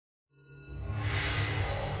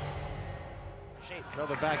shape.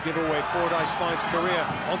 Another back giveaway. Fordyce finds Corea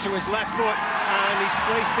onto his left foot, and he's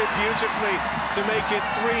placed it beautifully to make it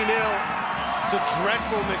 3-0. It's a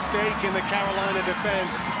dreadful mistake in the Carolina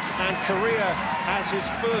defense, and Corea has his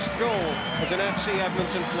first goal as an FC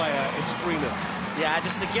Edmonton player. It's 3-0. Yeah,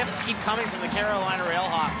 just the gifts keep coming from the Carolina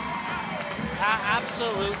RailHawks.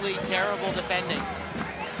 Absolutely terrible defending.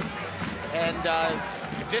 And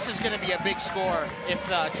this is going to be a big score if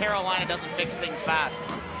Carolina doesn't fix things fast,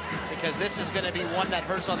 because this is going to be one that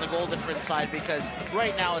hurts on the goal difference side, because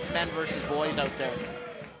right now it's men versus boys out there.